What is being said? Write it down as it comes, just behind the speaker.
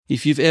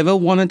If you've ever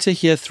wanted to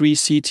hear three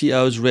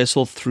CTOs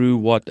wrestle through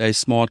what a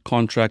smart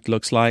contract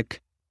looks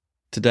like,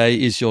 today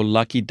is your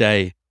lucky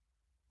day.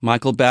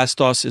 Michael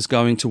Bastos is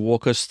going to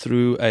walk us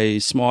through a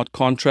smart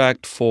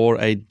contract for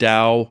a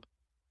DAO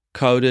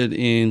coded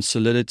in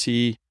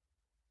Solidity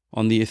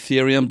on the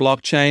Ethereum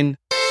blockchain.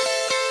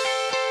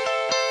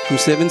 From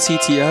 7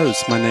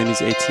 CTOs, my name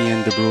is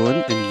Etienne De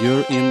Bruin, and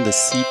you're in the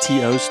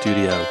CTO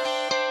studio.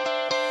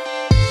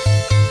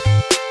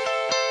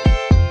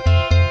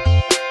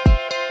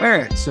 All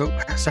right, so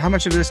how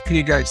much of this can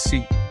you guys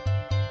see?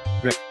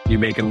 Rick, you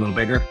make it a little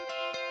bigger?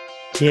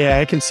 Yeah,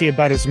 I can see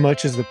about as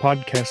much as the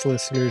podcast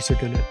listeners are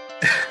going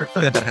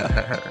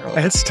to.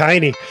 That's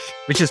tiny.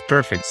 Which is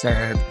perfect.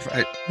 Sorry,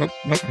 I'm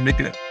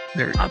making it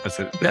very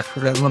Opposite. that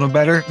a little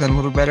better. Then a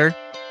little better.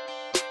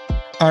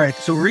 All right,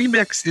 so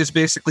Remix is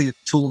basically a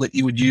tool that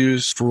you would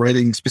use for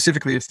writing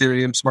specifically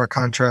Ethereum smart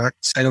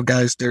contracts. I know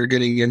guys, they're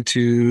getting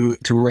into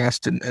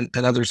REST and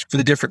others for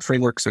the different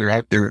frameworks that are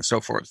out there and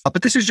so forth.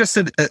 But this is just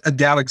a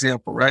DAO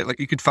example, right? Like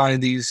you could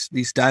find these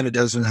dime a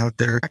dozen out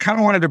there. I kind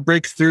of wanted to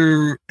break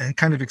through and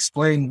kind of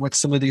explain what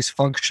some of these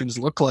functions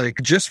look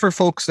like, just for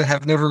folks that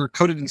have never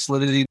coded in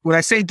Solidity. When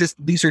I say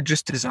these are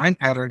just design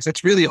patterns,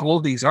 that's really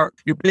all these are.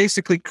 You're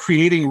basically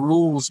creating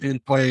rules in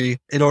play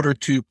in order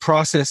to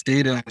process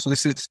data. So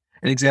this is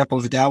an example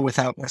of a DAO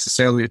without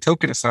necessarily a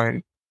token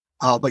assigned.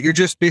 But you're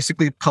just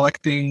basically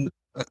collecting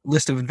a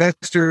list of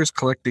investors,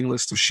 collecting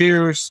lists of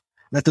shares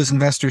that those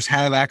investors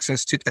have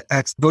access to,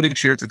 voting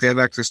shares that they have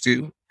access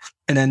to,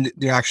 and then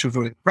the actual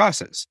voting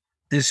process.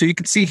 And so you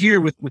can see here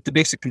with the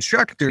basic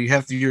constructor, you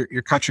have your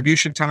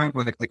contribution time,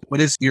 like what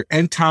is your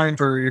end time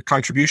for your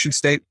contribution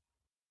state.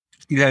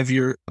 You have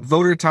your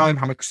voter time,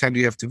 how much time do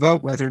you have to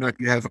vote, whether or not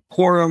you have a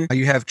quorum.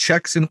 You have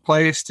checks in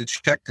place to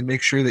check to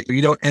make sure that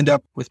you don't end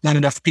up with not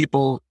enough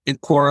people in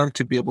quorum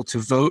to be able to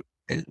vote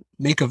and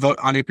make a vote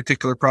on a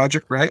particular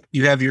project, right?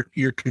 You have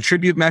your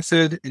contribute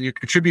method and your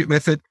contribute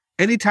method.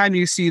 Anytime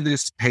you see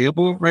this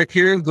payable right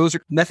here, those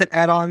are method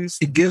add-ons.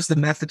 It gives the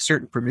method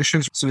certain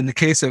permissions. So in the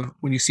case of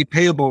when you see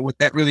payable, what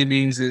that really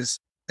means is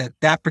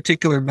that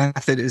particular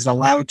method is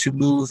allowed to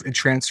move and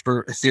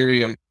transfer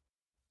Ethereum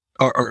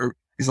or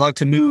is allowed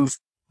to move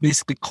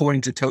basically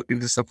coins to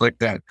tokens and stuff like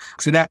that.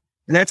 So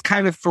that's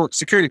kind of for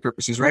security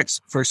purposes, right?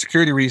 For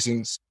security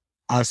reasons,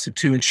 so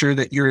to ensure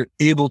that you're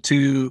able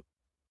to,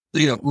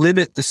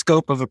 limit the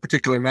scope of a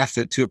particular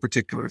method to a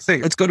particular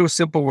thing. Let's go to a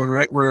simple one,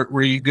 right?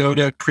 Where you go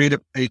to create a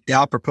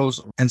DAO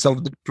proposal. And so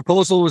the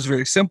proposal is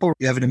very simple.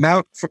 You have an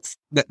amount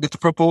that the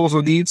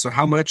proposal needs. So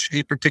how much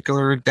a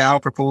particular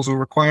DAO proposal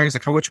requires,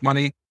 like how much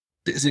money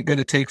is it going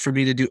to take for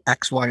me to do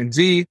X, Y, and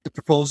Z? The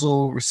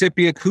proposal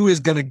recipient, who is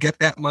going to get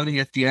that money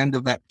at the end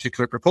of that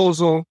particular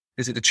proposal?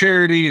 Is it a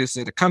charity? Is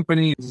it a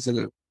company? Is it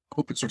an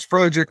open source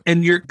project?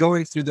 And you're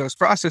going through those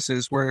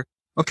processes where,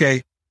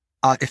 okay,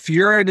 if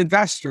you're an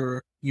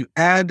investor, you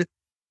add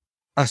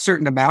a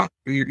certain amount,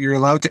 you're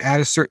allowed to add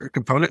a certain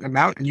component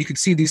amount, and you can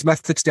see these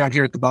methods down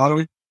here at the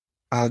bottom,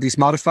 these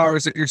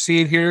modifiers that you're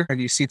seeing here,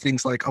 and you see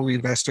things like only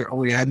investor,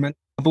 only admin.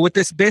 But what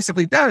this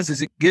basically does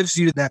is it gives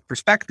you that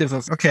perspective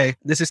of, okay,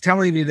 this is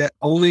telling me that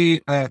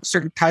only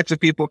certain types of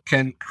people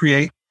can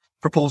create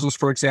proposals,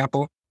 for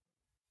example.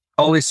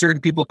 Only certain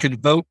people can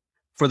vote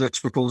for those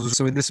proposals.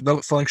 So in this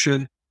vote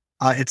function,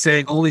 it's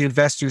saying only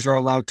investors are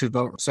allowed to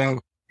vote. So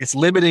it's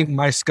limiting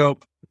my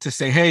scope to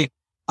say, hey,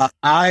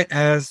 I,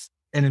 as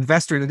an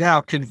investor in the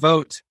DAO, can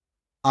vote.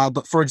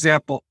 But for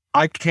example,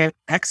 I can't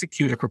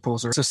execute a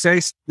proposal. So say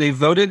they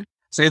voted,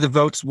 say the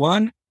votes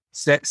won,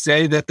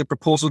 say that the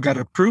proposal got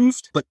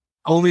approved, but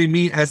only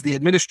me as the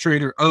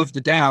administrator of the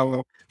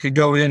DAO can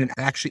go in and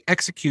actually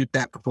execute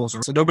that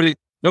proposal. So nobody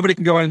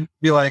can go in and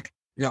be like,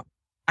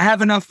 I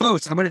have enough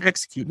votes, I'm going to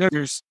execute. No,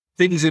 there's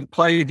things in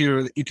play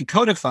here that you can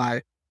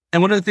codify.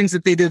 And one of the things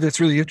that they did that's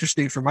really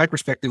interesting from my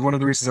perspective, one of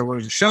the reasons I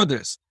wanted to show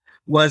this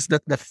was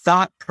that the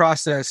thought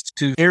process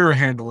to error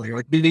handling,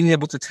 like being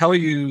able to tell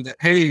you that,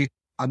 hey,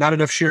 not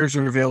enough shares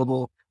are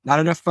available, not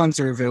enough funds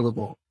are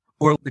available,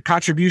 or the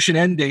contribution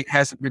end date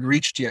hasn't been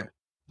reached yet.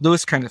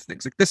 Those kind of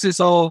things. Like this is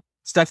all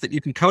stuff that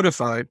you can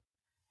codify.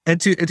 And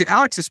to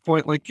Alex's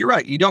point, like you're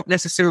right, you don't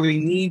necessarily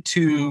need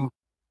to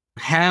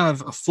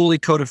have a fully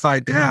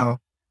codified DAO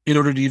in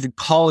order to even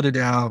call it a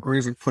DAO or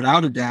even put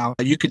out a DAO.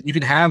 You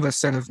can have a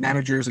set of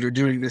managers that are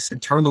doing this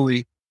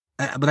internally.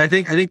 But I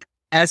think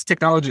as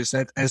technologists,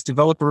 as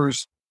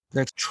developers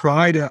that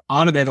try to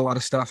automate a lot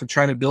of stuff and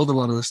try to build a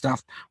lot of the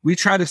stuff, we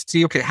try to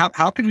see, okay,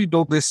 how can we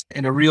build this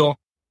in a real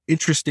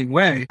interesting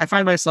way? I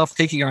find myself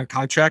taking on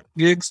contract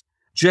gigs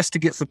just to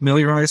get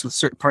familiarized with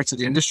certain parts of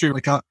the industry.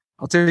 Like I'll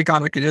take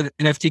on like an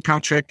NFT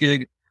contract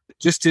gig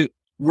just to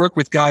work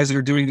with guys that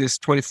are doing this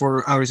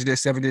 24 hours a day,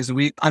 7 days a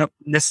week. I don't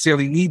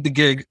necessarily need the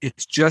gig.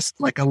 It's just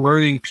like a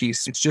learning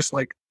piece. It's just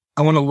like,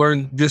 I want to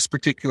learn this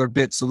particular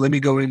bit. So let me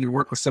go in and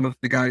work with some of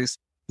the guys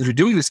that are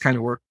doing this kind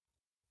of work.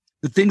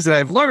 The things that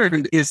I've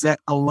learned is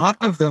that a lot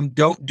of them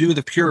don't do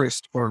the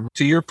purist form.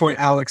 To your point,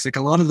 Alex, like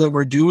a lot of them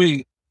are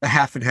doing a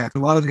half and half. A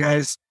lot of the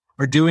guys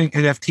are doing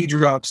NFT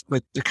drops,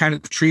 but they're kind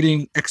of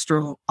treating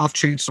external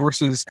off-chain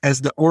sources as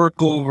the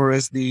oracle or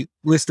as the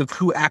list of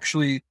who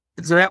actually,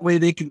 so that way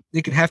they can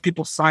have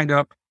people sign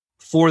up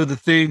for the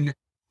thing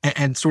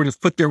and sort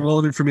of put their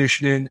wallet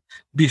information in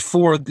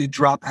before the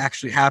drop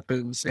actually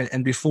happens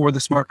and before the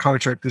smart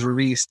contract is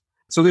released.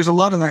 So there's a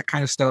lot of that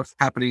kind of stuff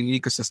happening in the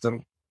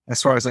ecosystem,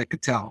 as far as I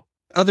could tell.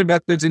 Other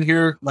methods in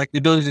here, like the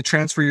ability to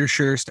transfer your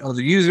shares to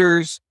other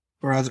users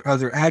or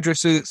other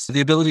addresses,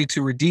 the ability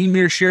to redeem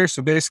your shares.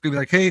 So basically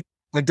like, hey,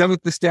 I'm done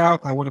with this DAO,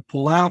 I want to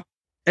pull out.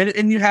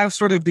 And you have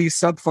sort of these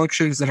sub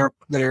functions that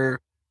are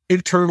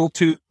internal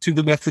to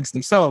the methods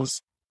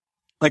themselves,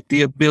 like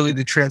the ability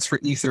to transfer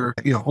Ether.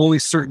 Only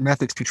certain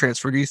methods can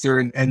transfer Ether,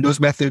 and those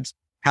methods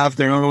have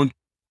their own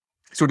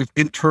sort of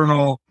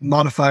internal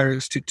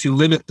modifiers to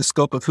limit the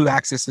scope of who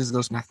accesses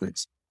those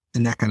methods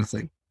and that kind of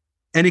thing.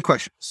 Any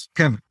questions?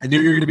 Kevin, I knew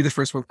you were going to be the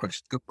first one with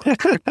questions.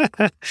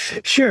 Go.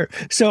 Sure.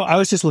 So I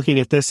was just looking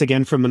at this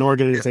again from an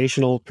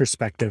organizational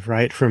perspective,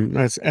 right? From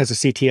as a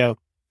CTO.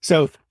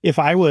 So if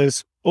I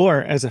was,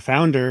 or as a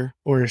founder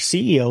or a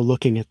CEO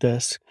looking at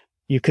this,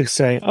 you could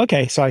say,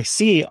 okay, so I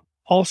see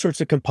all sorts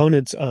of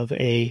components of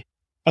a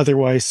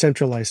otherwise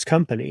centralized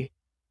company.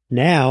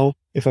 Now,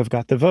 if I've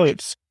got the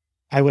votes,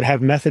 I would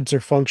have methods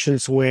or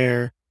functions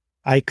where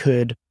I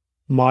could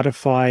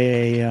modify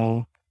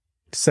a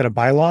set of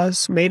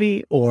bylaws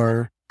maybe,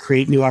 or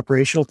create new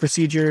operational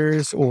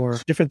procedures or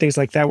different things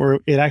like that, where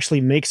it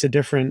actually makes a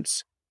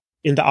difference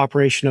in the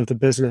operation of the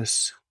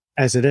business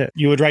as it is.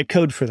 You would write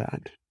code for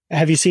that.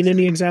 Have you seen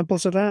any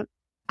examples of that?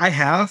 I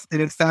have.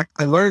 And in fact,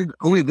 I learned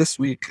only this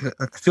week.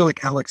 I feel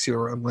like Alex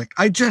here. I'm like,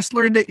 I just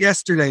learned it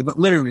yesterday, but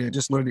literally I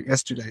just learned it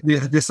yesterday.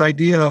 This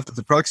idea of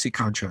the proxy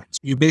contracts.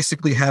 You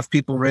basically have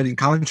people writing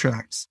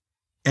contracts,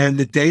 and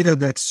the data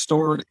that's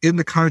stored in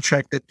the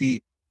contract that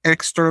the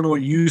external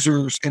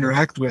users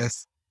interact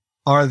with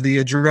are the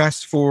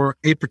address for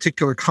a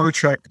particular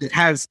contract that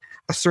has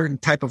a certain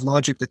type of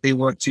logic that they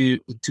want to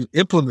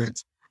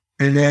implement.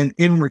 And then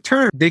in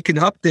return, they can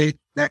update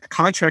that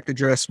contract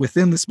address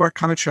within the smart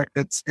contract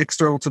that's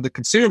external to the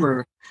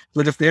consumer.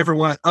 But if they ever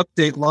want to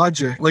update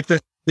logic, like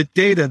the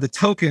data, the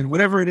token,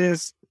 whatever it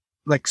is,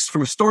 like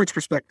from a storage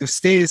perspective,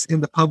 stays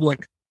in the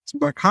public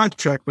smart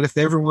contract. But if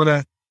they ever want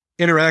to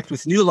interact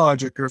with new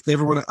logic, or if they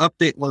ever want to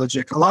update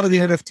logic, a lot of the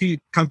NFT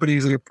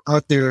companies that are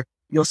out there,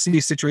 you'll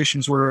see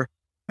situations where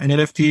an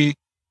NFT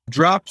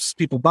drops,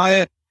 people buy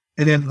it,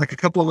 and then like a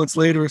couple of months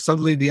later,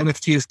 suddenly the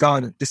NFT is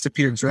gone, it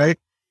disappears, right?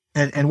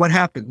 And what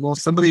happened? Well,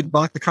 somebody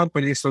bought the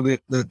company, so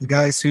the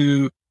guys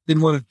who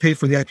didn't want to pay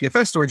for the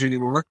IPFS storage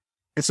anymore,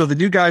 and so the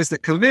new guys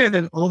that come in,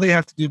 and all they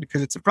have to do,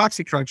 because it's a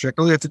proxy contract,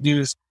 all they have to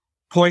do is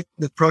point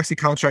the proxy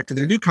contract to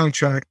their new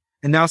contract,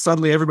 and now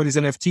suddenly everybody's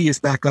NFT is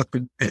back up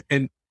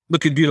and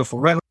looking beautiful,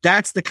 right?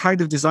 That's the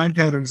kind of design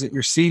patterns that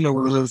you're seeing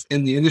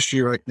in the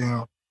industry right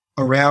now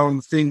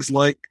around things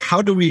like,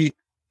 how do we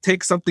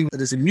take something that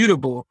is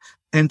immutable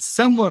and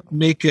somewhat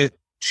make it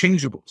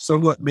changeable,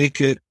 somewhat make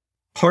it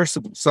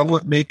parsable,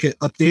 somewhat make it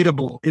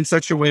updatable in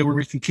such a way where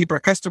we can keep our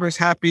customers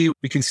happy.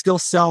 We can still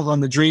sell on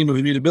the dream of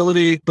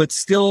immutability, but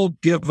still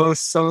give us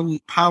some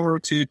power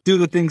to do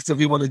the things that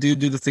we want to do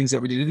the things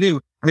that we need to do.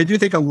 And I do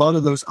think a lot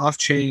of those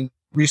off-chain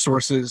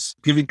resources,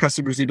 giving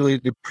customers the ability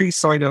to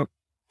pre-sign up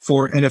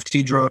for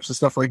NFT drops and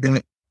stuff like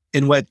that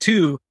in Web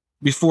 2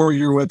 before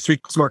your Web 3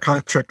 smart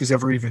contract is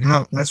ever even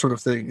out. That sort of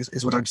thing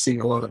is what I'm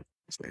seeing a lot of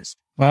these days.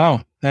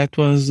 Wow, that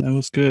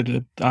was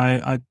good.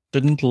 I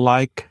didn't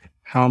like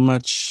how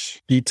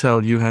much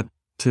detail you had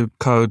to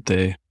code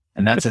there.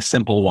 And that's a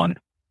simple one.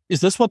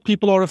 Is this what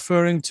people are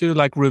referring to,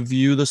 like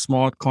review the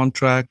smart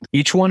contract?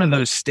 Each one of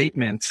those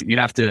statements, you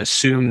have to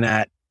assume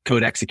that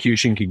code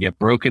execution can get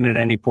broken at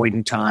any point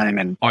in time.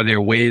 And are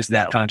there ways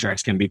that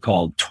contracts can be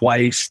called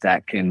twice,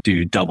 that can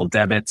do double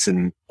debits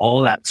and all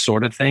that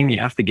sort of thing? You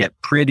have to get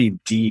pretty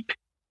deep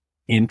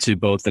into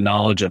both the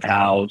knowledge of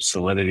how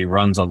Solidity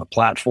runs on the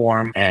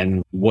platform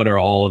and what are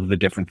all of the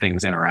different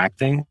things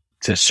interacting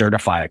to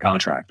certify a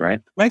contract,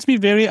 right? Makes me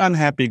very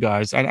unhappy,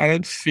 guys. I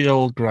don't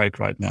feel great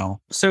right now.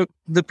 So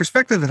the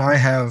perspective that I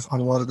have on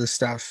a lot of this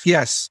stuff,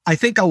 yes, I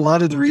think a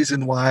lot of the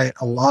reason why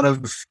a lot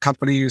of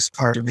companies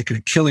are making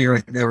a killing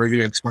right now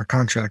reviewing smart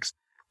contracts,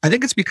 I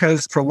think it's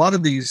because for a lot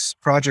of these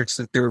projects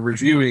that they're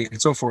reviewing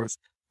and so forth,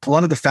 a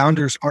lot of the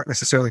founders aren't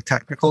necessarily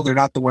technical. They're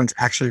not the ones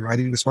actually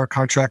writing the smart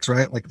contracts,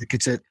 right? Like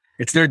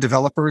it's their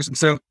developers. And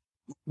so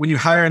when you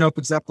hire an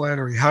Open Zeppelin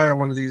or you hire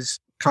one of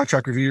these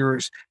contract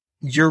reviewers,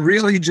 you're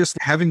really just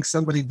having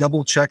somebody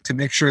double check to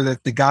make sure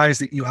that the guys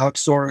that you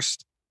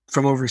outsourced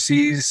from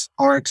overseas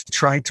aren't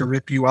trying to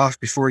rip you off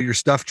before your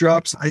stuff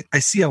drops. I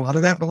see a lot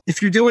of that. But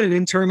if you're doing it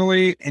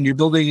internally and you're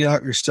building it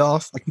out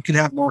yourself, like you can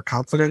have more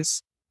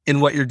confidence in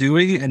what you're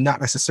doing and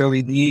not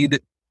necessarily need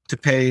to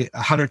pay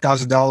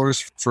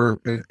 $100,000 for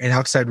an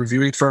outside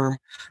reviewing firm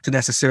to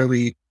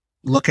necessarily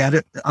look at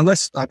it,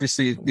 unless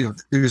obviously,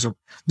 there's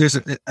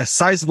a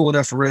sizable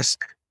enough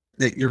risk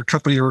that your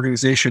company or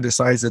organization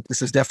decides that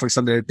this is definitely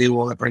something that they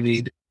will ever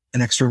need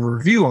an external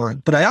review on.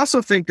 But I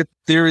also think that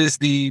there is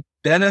the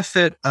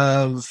benefit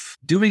of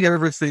doing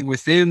everything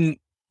within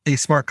a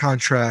smart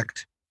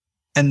contract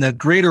and the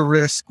greater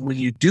risk when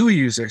you do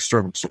use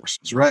external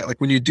sources, right? Like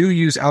when you do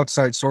use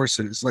outside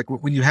sources, like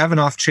when you have an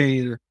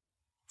off-chain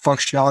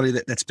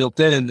functionality that's built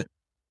in,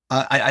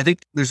 I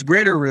think there's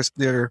greater risk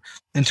there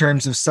in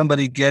terms of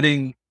somebody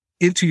getting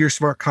into your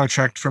smart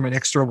contract from an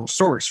external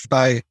source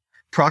by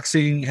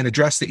proxying an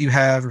address that you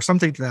have or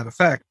something to that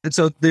effect. And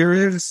so there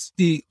is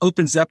the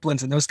Open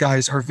Zeppelins, and those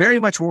guys are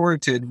very much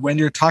warranted when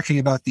you're talking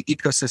about the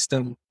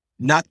ecosystem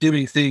not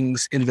doing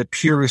things in the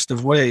purest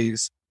of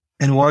ways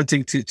and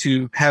wanting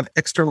to have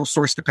external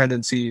source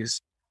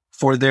dependencies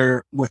for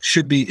their what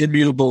should be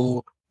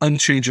immutable,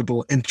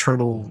 unchangeable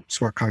internal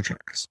smart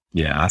contracts.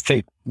 Yeah, I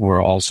think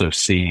we're also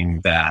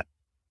seeing that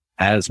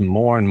as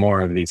more and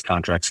more of these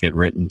contracts get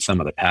written, some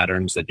of the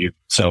patterns that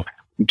so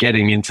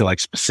getting into like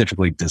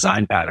specifically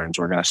design patterns,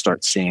 we're going to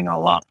start seeing a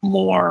lot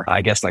more,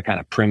 I guess, like kind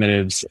of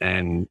primitives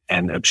and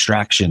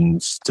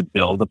abstractions to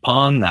build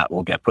upon that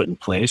will get put in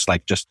place.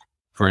 Like just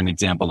for an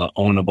example, the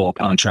ownable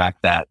contract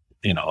that,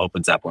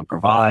 Open Zeppelin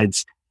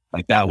provides.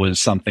 Like that was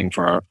something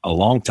for a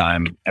long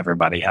time,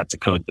 everybody had to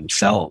code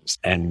themselves.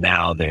 And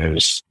now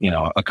there's,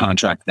 a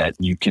contract that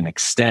you can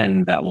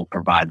extend that will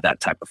provide that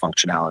type of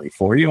functionality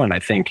for you. And I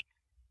think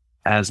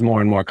as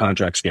more and more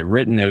contracts get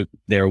written,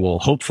 there will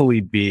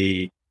hopefully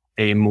be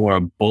a more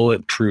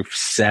bulletproof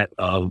set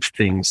of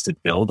things to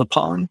build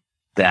upon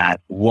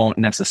that won't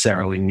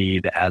necessarily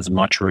need as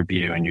much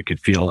review, and you could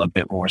feel a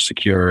bit more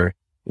secure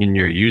in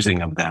your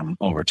using of them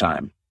over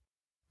time.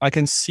 I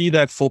can see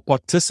that for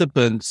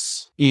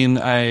participants in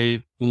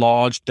a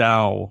large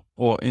DAO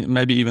or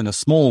maybe even a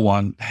small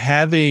one,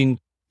 having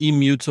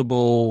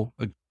immutable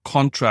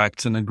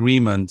contracts and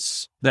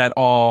agreements that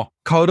are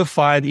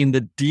codified in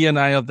the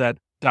DNA of that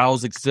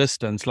DAO's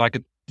existence,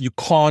 like you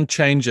can't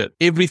change it.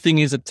 Everything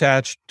is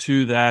attached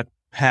to that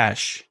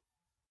hash.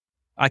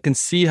 I can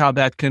see how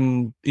that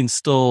can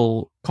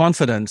instill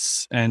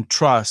confidence and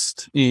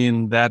trust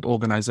in that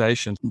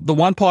organization. The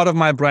one part of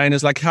my brain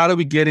is like, how do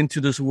we get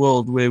into this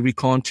world where we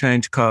can't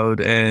change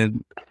code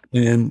and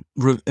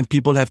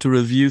people have to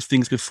review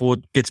things before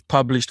it gets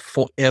published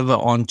forever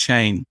on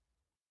chain?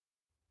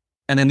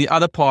 And then the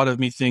other part of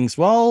me thinks,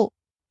 well,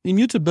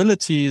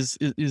 immutability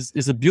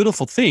is a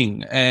beautiful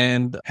thing,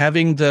 and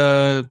having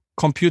the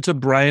computer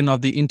brain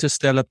of the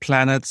interstellar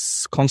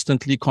planets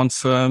constantly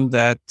confirm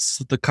that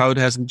the code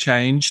hasn't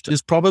changed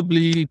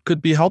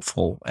could be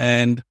helpful.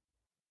 And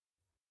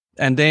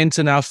then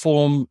to now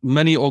form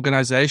many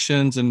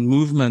organizations and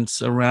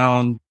movements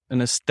around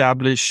an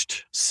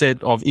established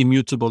set of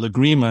immutable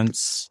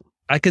agreements,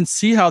 I can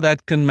see how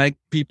that can make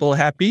people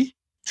happy.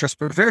 Trust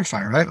but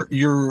verify, right?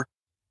 You're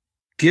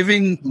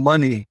giving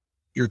money.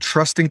 You're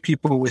trusting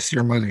people with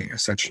your money,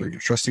 essentially. You're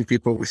trusting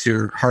people with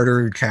your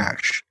hard-earned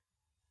cash.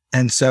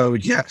 And so,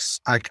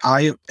 yes,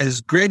 I as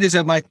great as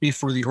it might be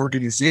for the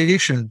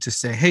organization to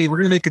say, hey, we're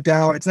going to make a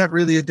DAO. It's not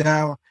really a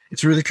DAO.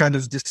 It's really kind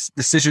of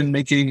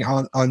decision-making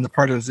on the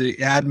part of the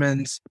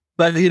admins.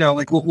 But,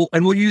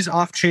 we'll use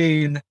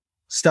off-chain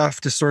stuff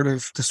to sort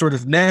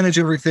of manage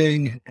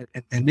everything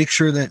and make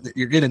sure that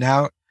you're in and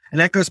out. And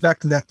that goes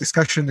back to that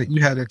discussion that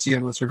you had,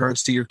 Etienne, with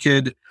regards to your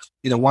kid,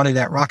 wanting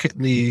that Rocket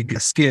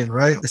League skin,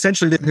 right?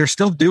 Essentially, they're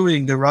still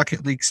doing the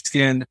Rocket League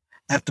skin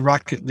at the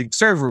Rocket League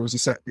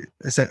servers,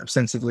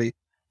 ostensibly.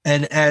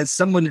 And as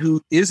someone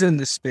who is in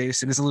this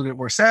space and is a little bit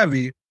more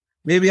savvy,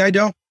 maybe I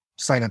don't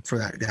sign up for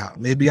that now.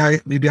 Maybe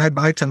I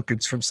buy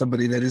tokens from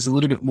somebody that is a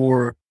little bit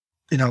more,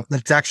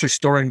 that's actually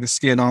storing the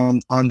skin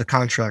on the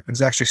contract. It's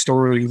actually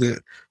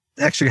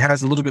actually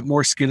has a little bit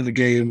more skin in the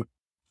game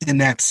in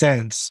that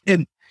sense.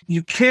 And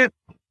you can't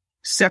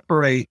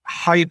separate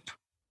hype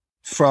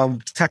from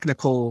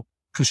technical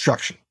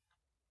construction.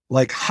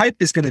 Like hype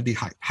is going to be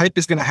hype. Hype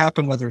is going to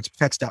happen whether it's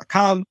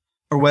pets.com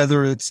or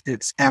whether it's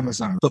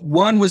Amazon. But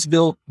one was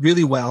built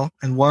really well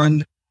and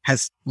one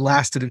has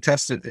lasted the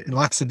test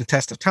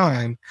of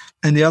time,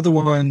 and the other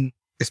one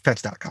is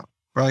pets.com,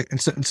 right?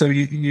 And so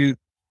you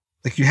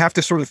have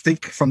to sort of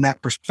think from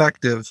that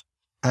perspective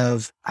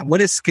of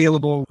what is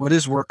scalable, what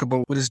is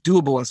workable, what is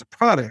doable as a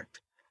product.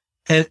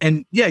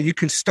 And yeah, you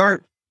can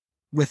start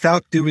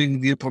without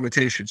doing the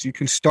implementations. You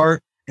can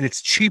start, and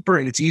it's cheaper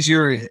and it's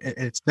easier and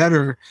it's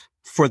better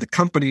for the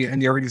company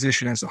and the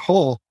organization as a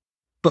whole.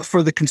 But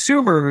for the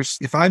consumers,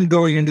 if I'm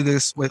going into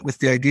this with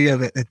the idea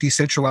that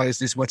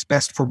decentralized is what's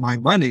best for my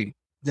money,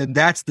 then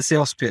that's the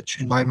sales pitch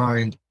in my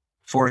mind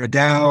for a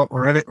DAO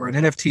or an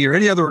NFT or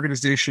any other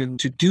organization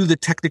to do the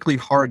technically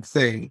hard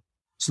thing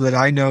so that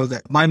I know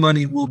that my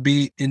money will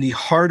be in the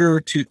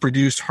harder to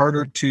produce,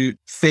 harder to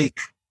fake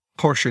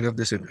portion of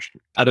this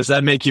industry. How does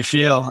that make you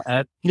feel,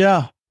 Ed?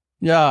 Yeah.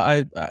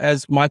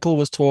 As Michael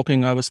was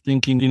talking, I was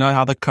thinking,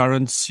 how the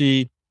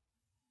currency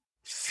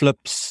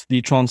flips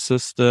the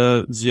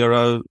transistor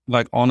 0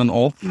 like on and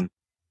off,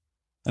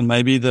 and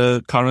maybe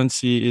the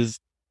currency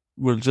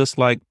we're just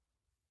like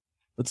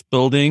it's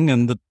building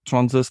and the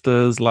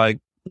transistor is like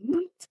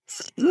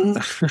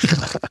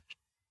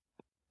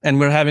and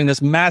we're having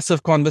this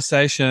massive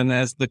conversation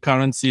as the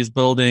currency is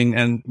building,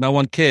 and no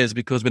one cares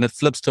because when it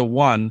flips to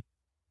 1,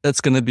 it's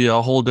going to be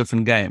a whole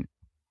different game.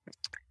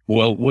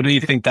 Well, what do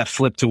you think that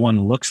flip to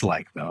one looks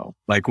like though?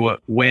 Like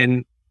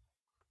when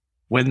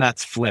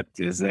that's flipped,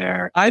 is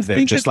there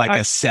just like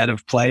a set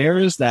of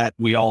players that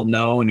we all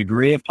know and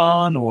agree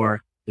upon,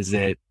 or is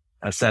it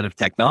a set of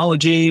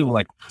technology?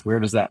 Like, where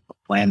does that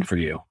land for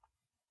you?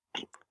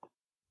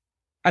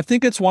 I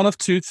think it's one of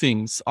two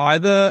things.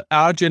 Either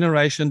our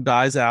generation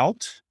dies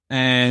out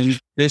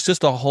and there's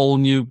just a whole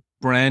new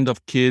brand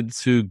of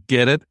kids who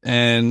get it,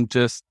 and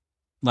just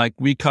like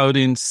we code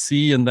in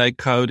C and they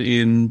code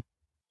in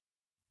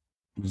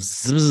and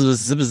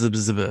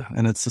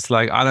it's just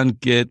like, I don't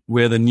get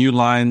where the new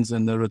lines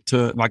and the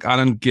return, like I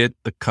don't get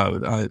the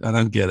code. I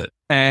don't get it.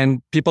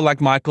 And people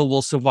like Michael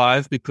will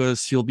survive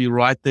because he'll be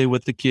right there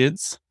with the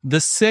kids.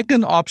 The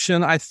second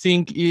option, I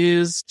think,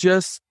 is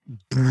just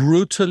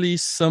brutally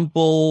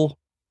simple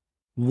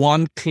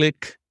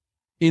one-click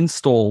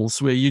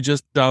installs where you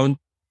just don't,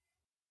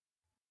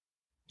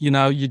 you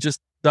just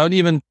don't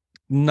even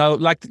know,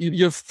 like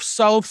you're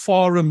so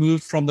far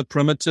removed from the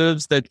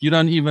primitives that you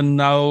don't even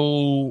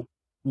know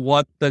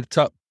what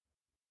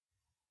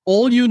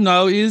all you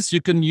know is you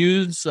can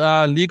use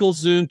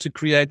LegalZoom to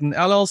create an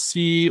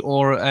LLC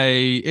or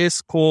a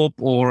S Corp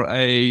or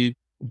a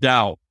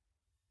DAO.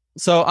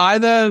 So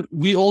either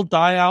we all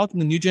die out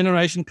and the new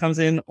generation comes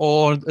in,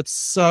 or it's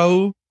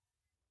so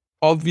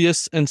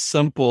obvious and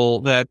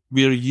simple that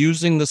we're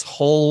using this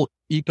whole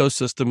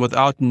ecosystem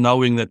without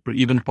knowing that we're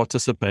even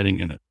participating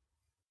in it.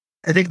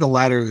 I think the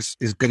latter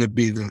is going to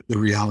be the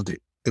reality.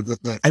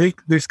 I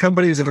think there's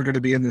companies that are going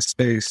to be in this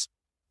space.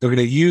 They're going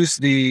to use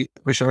I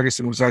wish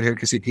Augustin was out here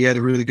because he had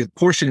a really good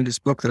portion in his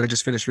book that I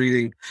just finished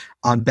reading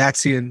on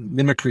Batesian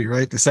mimicry,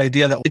 right? This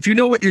idea that if you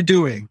know what you're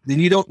doing,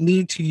 then you don't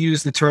need to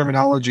use the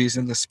terminologies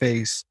in the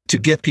space to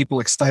get people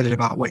excited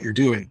about what you're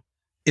doing.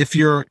 If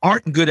you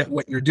aren't good at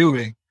what you're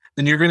doing,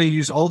 then you're going to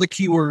use all the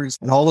keywords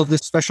and all of the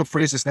special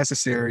phrases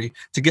necessary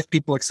to get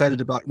people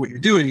excited about what you're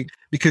doing,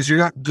 because you're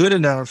not good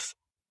enough.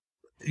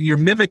 You're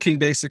mimicking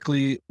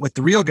basically what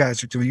the real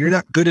guys are doing. You're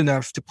not good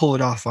enough to pull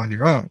it off on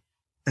your own.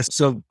 And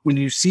so when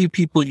you see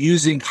people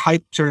using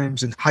hype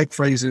terms and hype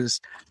phrases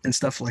and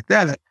stuff like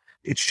that,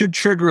 it should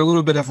trigger a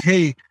little bit of,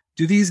 hey,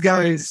 do these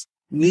guys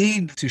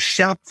need to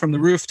shout from the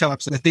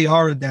rooftops that they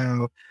are a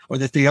DAO or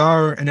that they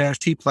are an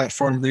NFT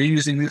platform? They're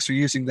using this or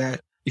using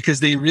that because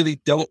they really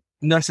don't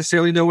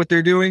necessarily know what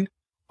they're doing?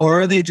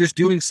 Or are they just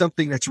doing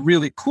something that's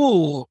really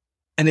cool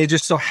and they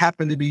just so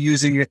happen to be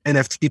using an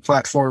NFT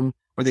platform,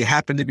 or they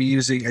happen to be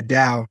using a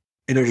DAO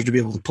in order to be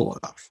able to pull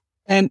it off?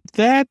 And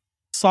that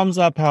sums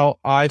up how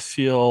I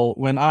feel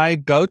when I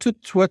go to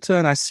Twitter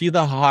and I see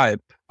the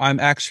hype. I'm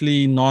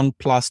actually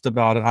nonplussed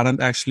about it. I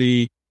don't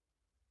actually,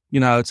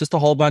 it's just a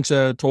whole bunch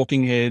of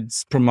talking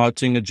heads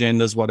promoting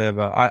agendas,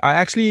 whatever. I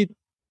actually,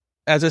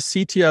 as a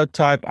CTO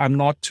type, I'm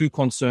not too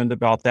concerned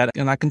about that.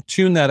 And I can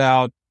tune that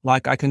out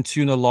like I can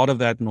tune a lot of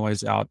that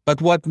noise out.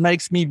 But what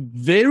makes me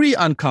very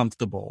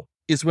uncomfortable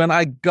is when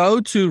I go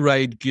to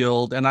Raid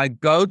Guild and I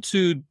go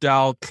to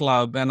DAO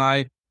Club and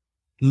I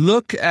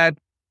look at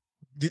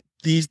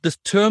this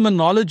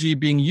terminology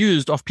being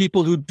used of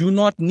people who do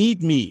not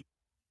need me.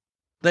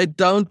 They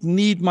don't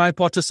need my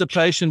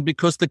participation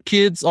because the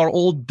kids are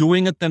all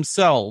doing it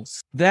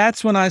themselves.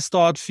 That's when I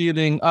start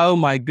feeling, oh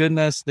my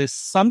goodness, there's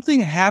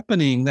something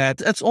happening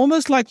that it's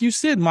almost like you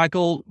said,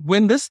 Michael,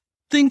 when this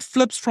thing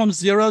flips from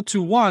 0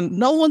 to 1,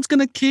 no one's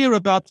going to care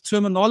about the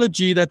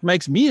terminology that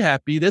makes me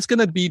happy. There's going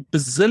to be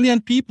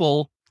bazillion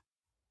people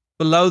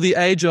below the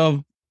age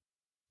of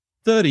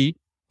 30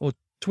 or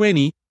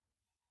 20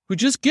 who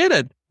just get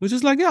it. Which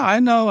is like, yeah,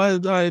 I know,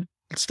 I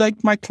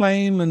staked my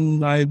claim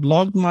and I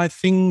logged my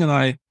thing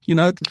and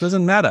it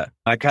doesn't matter.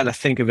 I kind of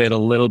think of it a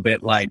little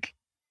bit like,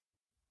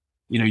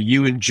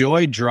 you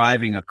enjoy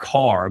driving a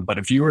car, but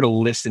if you were to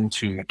listen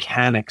to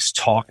mechanics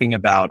talking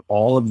about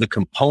all of the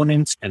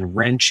components and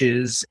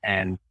wrenches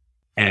and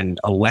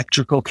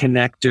electrical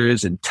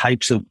connectors and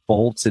types of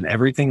bolts and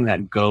everything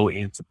that go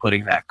into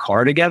putting that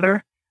car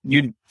together,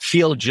 you'd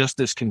feel just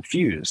as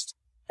confused.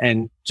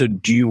 And so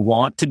do you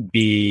want to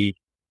be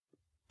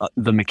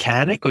the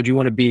mechanic, or do you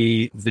want to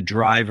be the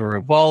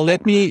driver? Well,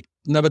 let me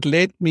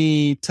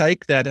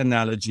take that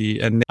analogy.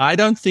 And I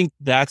don't think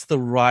that's the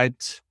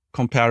right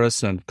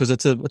comparison, because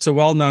it's a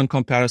well-known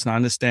comparison. I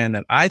understand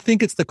that. I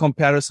think it's the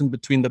comparison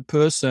between the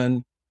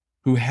person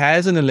who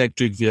has an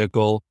electric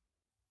vehicle,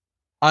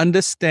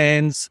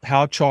 understands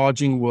how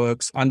charging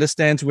works,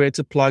 understands where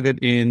to plug it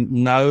in,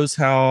 knows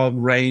how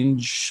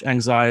range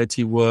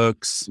anxiety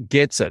works,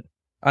 gets it,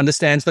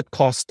 understands the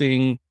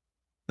costing,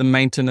 the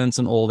maintenance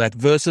and all that,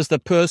 versus the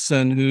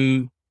person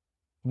who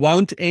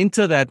won't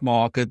enter that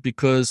market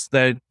because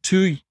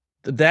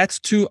that's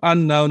too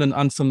unknown and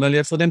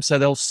unfamiliar for them. So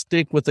they'll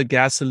stick with a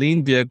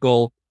gasoline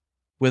vehicle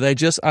where they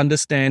just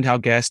understand how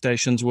gas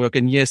stations work.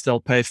 And yes,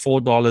 they'll pay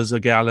 $4 a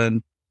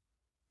gallon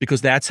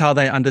because that's how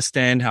they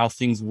understand how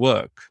things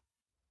work.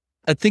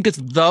 I think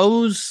it's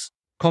those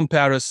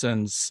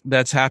comparisons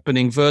that's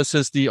happening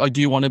versus do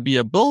you want to be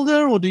a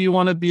builder or do you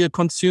want to be a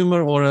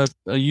consumer or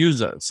a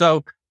user?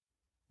 So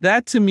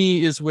that to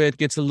me is where it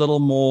gets a little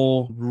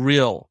more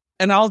real.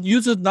 And I'll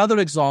use another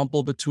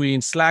example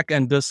between Slack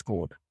and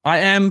Discord.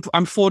 I'm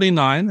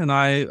 49 and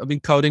I've been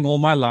coding all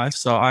my life.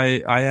 So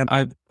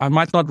I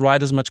might not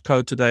write as much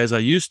code today as I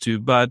used to,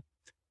 but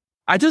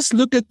I just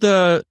look at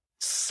the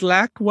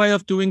Slack way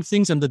of doing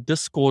things and the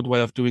Discord way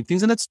of doing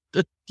things. And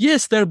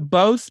yes, they're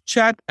both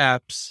chat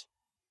apps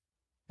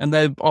and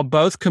they are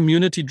both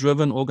community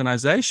driven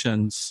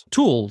organizations,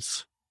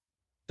 tools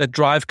that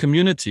drive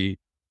community,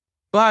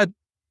 but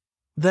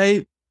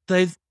they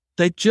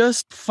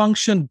just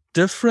function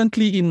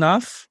differently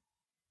enough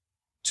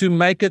to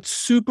make it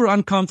super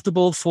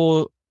uncomfortable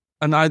for,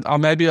 and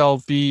maybe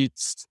I'll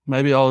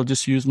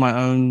just use my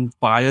own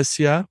bias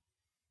here,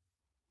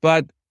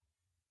 but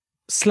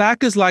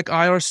Slack is like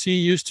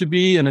IRC used to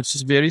be, and it's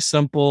just very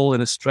simple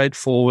and it's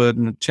straightforward,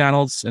 and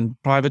channels and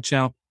private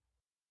channel.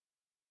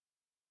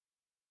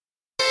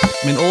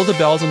 I mean, all the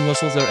bells and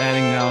whistles they're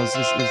adding now is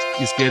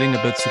getting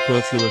a bit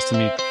superfluous to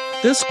me.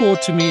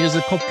 Discord to me is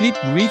a complete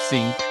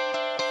rethink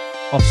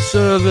of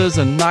servers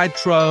and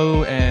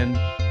Nitro, and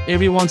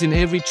everyone's in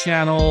every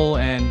channel,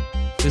 and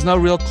there's no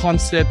real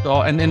concept,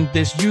 and then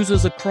there's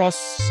users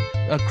across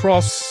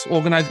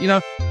organized.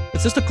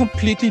 It's just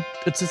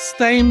it's the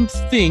same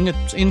thing.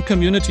 It's in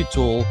community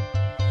tool,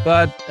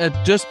 but it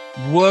just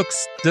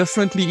works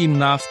differently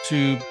enough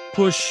to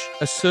push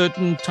a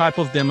certain type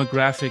of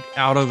demographic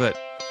out of it.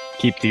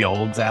 Keep the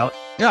olds out.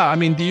 Yeah, I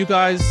mean, do you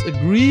guys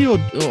agree, or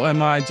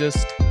am I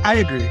just... I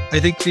agree. I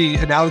think the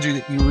analogy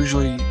that you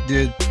originally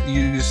did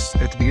use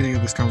at the beginning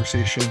of this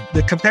conversation,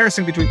 the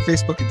comparison between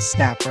Facebook and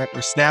Snap, right?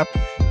 Where Snap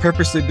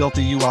purposely built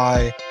a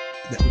UI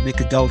that would make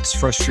adults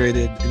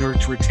frustrated in order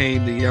to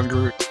retain the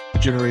younger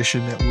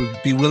generation that would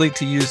be willing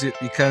to use it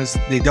because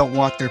they don't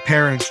want their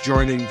parents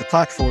joining the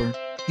platform.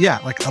 Yeah,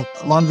 like a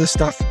lot of this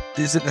stuff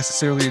isn't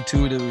necessarily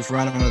intuitive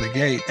right out of the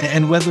gate.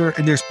 And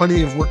there's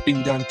plenty of work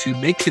being done to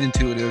make it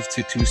intuitive,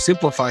 to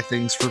simplify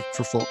things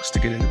for folks to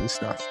get into this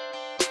stuff.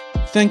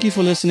 Thank you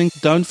for listening.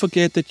 Don't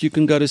forget that you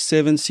can go to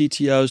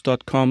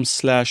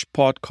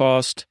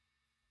 7ctos.com/podcast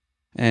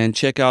and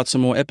check out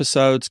some more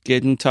episodes.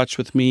 Get in touch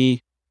with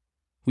me.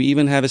 We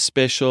even have a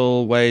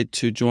special way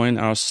to join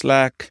our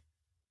Slack.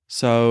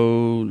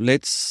 So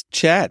let's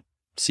chat.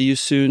 See you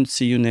soon.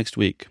 See you next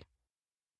week.